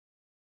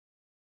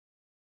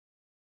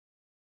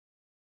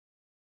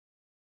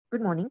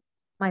Good morning.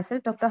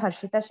 Myself, Dr.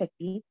 Harshitha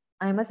Shetty.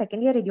 I am a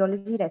second year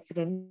radiology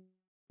resident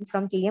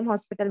from KM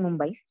Hospital,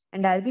 Mumbai,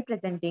 and I'll be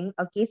presenting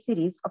a case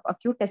series of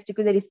acute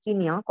testicular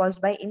ischemia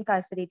caused by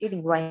incarcerated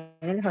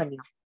inguinal hernia.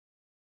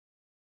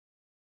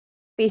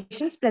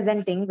 Patients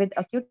presenting with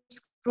acute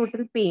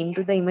scrotal pain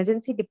to the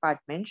emergency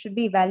department should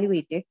be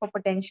evaluated for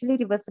potentially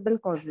reversible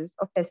causes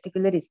of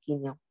testicular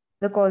ischemia.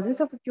 The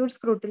causes of acute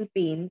scrotal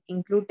pain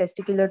include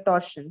testicular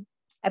torsion,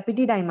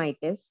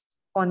 epididymitis,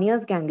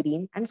 Fournier's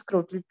gangrene, and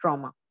scrotal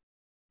trauma.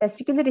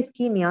 Testicular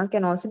ischemia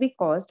can also be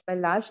caused by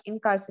large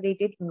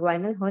incarcerated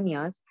inguinal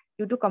hernias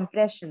due to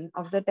compression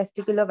of the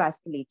testicular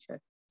vasculature.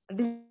 It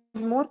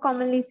is more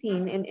commonly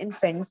seen in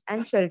infants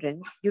and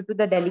children due to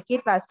the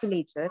delicate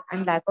vasculature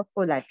and lack of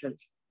collateral.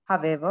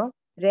 However,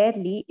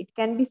 rarely it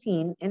can be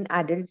seen in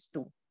adults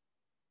too.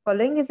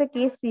 Following is a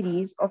case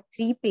series of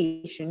three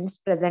patients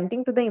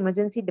presenting to the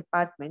emergency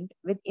department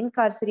with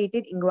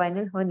incarcerated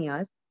inguinal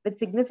hernias with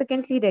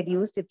significantly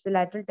reduced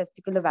ipsilateral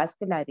testicular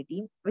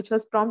vascularity, which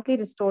was promptly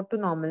restored to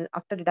normal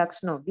after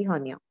reduction of the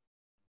hernia.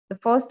 The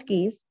first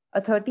case,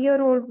 a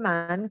 30-year-old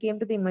man came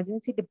to the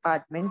emergency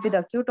department with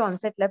acute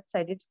onset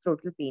left-sided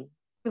scrotal pain.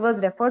 He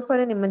was referred for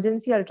an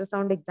emergency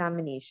ultrasound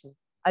examination.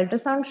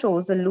 Ultrasound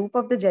shows a loop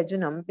of the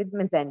jejunum with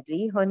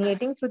mesentery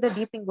herniating through the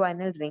deep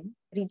inguinal ring,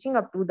 reaching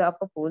up to the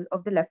upper pole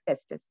of the left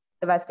testis.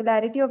 The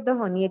vascularity of the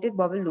herniated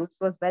bowel loops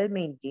was well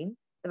maintained.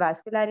 The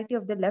vascularity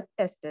of the left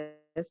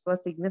testis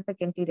was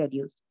significantly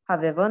reduced.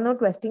 However, no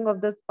twisting of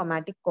the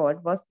spermatic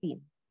cord was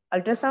seen.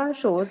 Ultrasound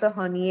shows a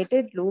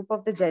herniated loop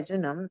of the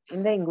jejunum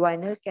in the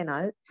inguinal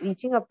canal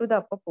reaching up to the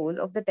upper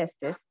pole of the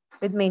testis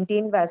with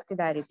maintained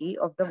vascularity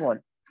of the wall.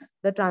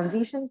 The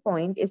transition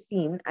point is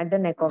seen at the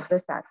neck of the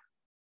sac.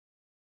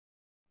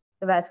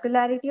 The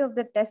vascularity of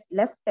the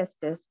left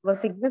testis was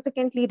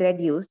significantly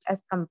reduced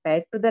as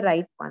compared to the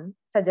right one,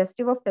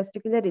 suggestive of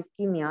testicular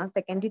ischemia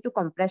secondary to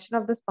compression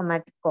of the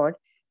spermatic cord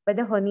by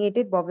the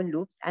herniated bowel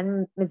loops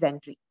and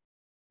mesentery.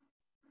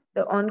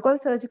 The on-call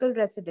surgical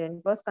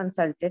resident was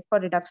consulted for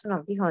reduction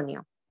of the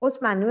hernia.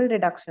 Post-manual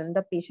reduction,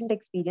 the patient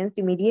experienced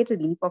immediate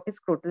relief of his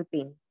scrotal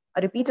pain.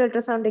 A repeat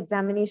ultrasound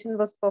examination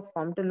was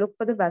performed to look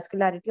for the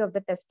vascularity of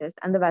the testis,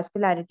 and the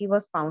vascularity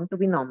was found to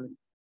be normal.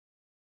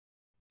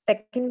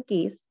 Second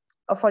case,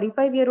 a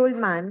 45-year-old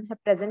man had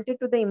presented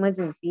to the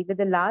emergency with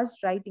a large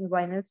right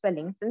inguinal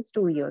swelling since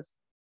 2 years.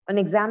 On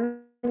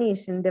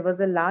examination, there was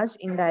a large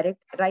indirect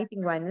right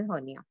inguinal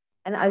hernia.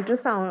 An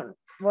ultrasound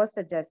was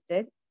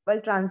suggested.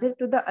 While transit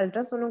to the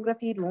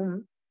ultrasonography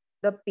room,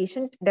 the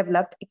patient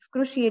developed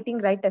excruciating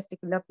right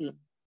testicular pain.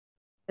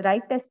 The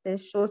right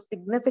testis shows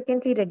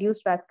significantly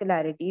reduced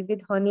vascularity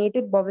with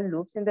herniated bowel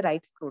loops in the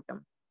right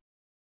scrotum.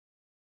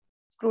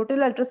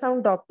 Scrotal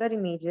ultrasound Doppler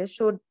images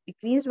showed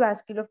decreased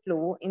vascular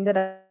flow in the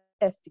right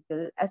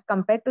testicle as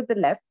compared to the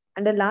left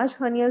and a large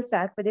hernial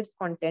sac with its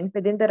content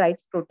within the right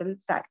scrotal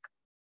sac.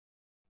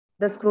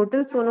 The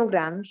scrotal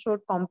sonogram showed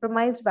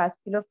compromised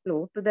vascular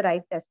flow to the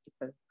right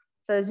testicle.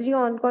 Surgery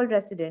on-call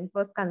resident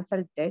was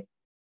consulted.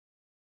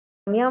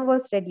 Hernia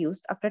was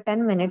reduced after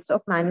 10 minutes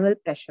of manual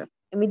pressure.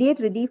 Immediate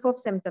relief of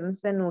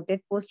symptoms were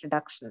noted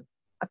post-reduction.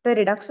 After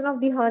reduction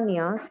of the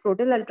hernia,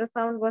 scrotal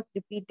ultrasound was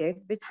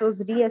repeated, which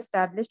shows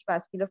re-established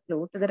vascular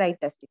flow to the right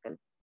testicle.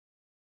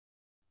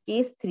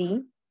 Case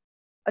 3.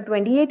 A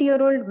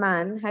 28-year-old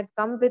man had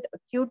come with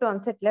acute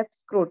onset left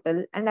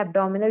scrotal and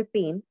abdominal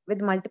pain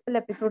with multiple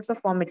episodes of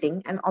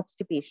vomiting and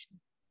obstipation.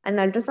 An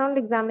ultrasound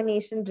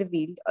examination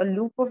revealed a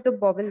loop of the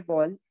bowel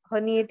wall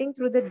herniating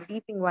through the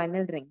deep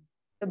inguinal ring.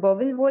 The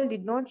bowel wall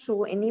did not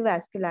show any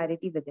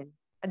vascularity within.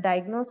 A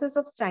diagnosis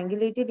of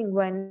strangulated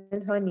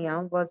inguinal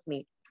hernia was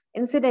made.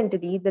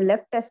 Incidentally, the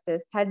left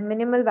testis had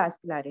minimal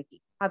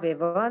vascularity.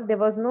 However, there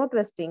was no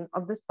twisting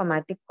of the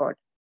spermatic cord.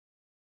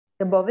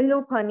 The bowel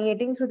loop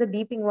herniating through the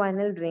deep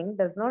inguinal ring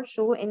does not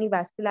show any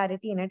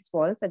vascularity in its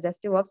wall,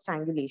 suggestive of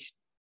strangulation.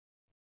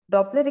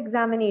 Doppler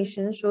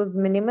examination shows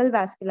minimal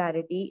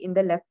vascularity in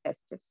the left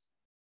testis.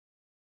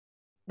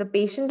 The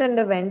patient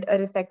underwent a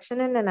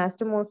resection and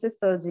anastomosis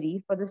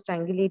surgery for the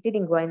strangulated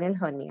inguinal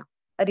hernia.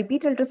 A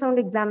repeat ultrasound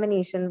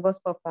examination was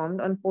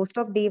performed on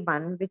post-op day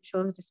 1, which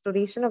shows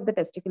restoration of the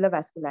testicular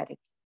vascularity.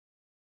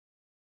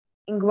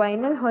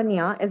 Inguinal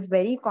hernia is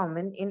very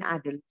common in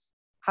adults.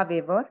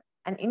 However,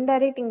 an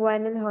indirect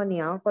inguinal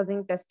hernia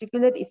causing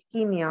testicular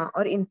ischemia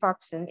or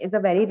infarction is a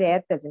very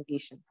rare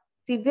presentation.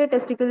 Severe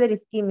testicular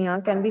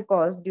ischemia can be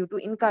caused due to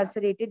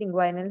incarcerated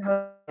inguinal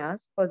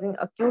hernias causing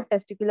acute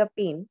testicular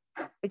pain,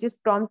 which is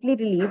promptly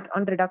relieved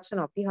on reduction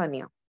of the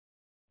hernia.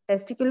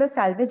 Testicular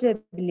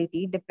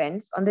salvageability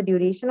depends on the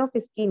duration of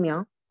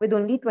ischemia, with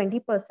only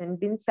 20%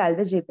 being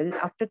salvageable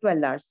after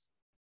 12 hours.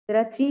 There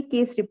are 3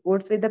 case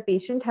reports with the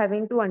patient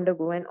having to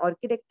undergo an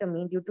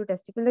orchidectomy due to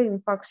testicular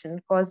infarction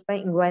caused by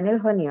inguinal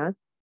hernias,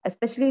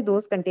 especially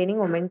those containing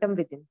omentum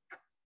within.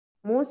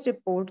 Most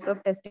reports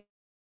of testicular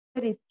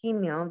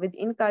ischemia with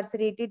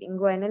incarcerated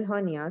inguinal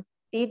hernias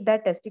state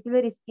that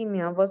testicular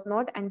ischemia was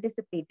not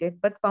anticipated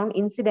but found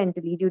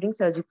incidentally during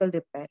surgical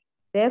repair.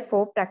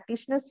 Therefore,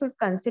 practitioners should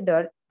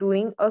consider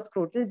doing a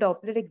scrotal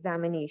Doppler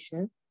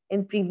examination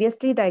in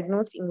previously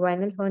diagnosed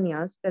inguinal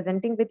hernias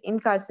presenting with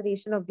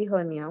incarceration of the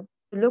hernia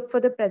to look for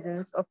the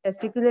presence of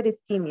testicular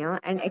ischemia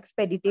and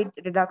expedited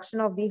reduction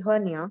of the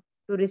hernia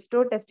to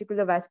restore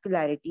testicular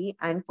vascularity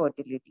and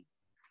fertility.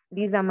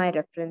 These are my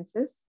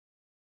references.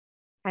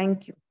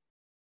 Thank you.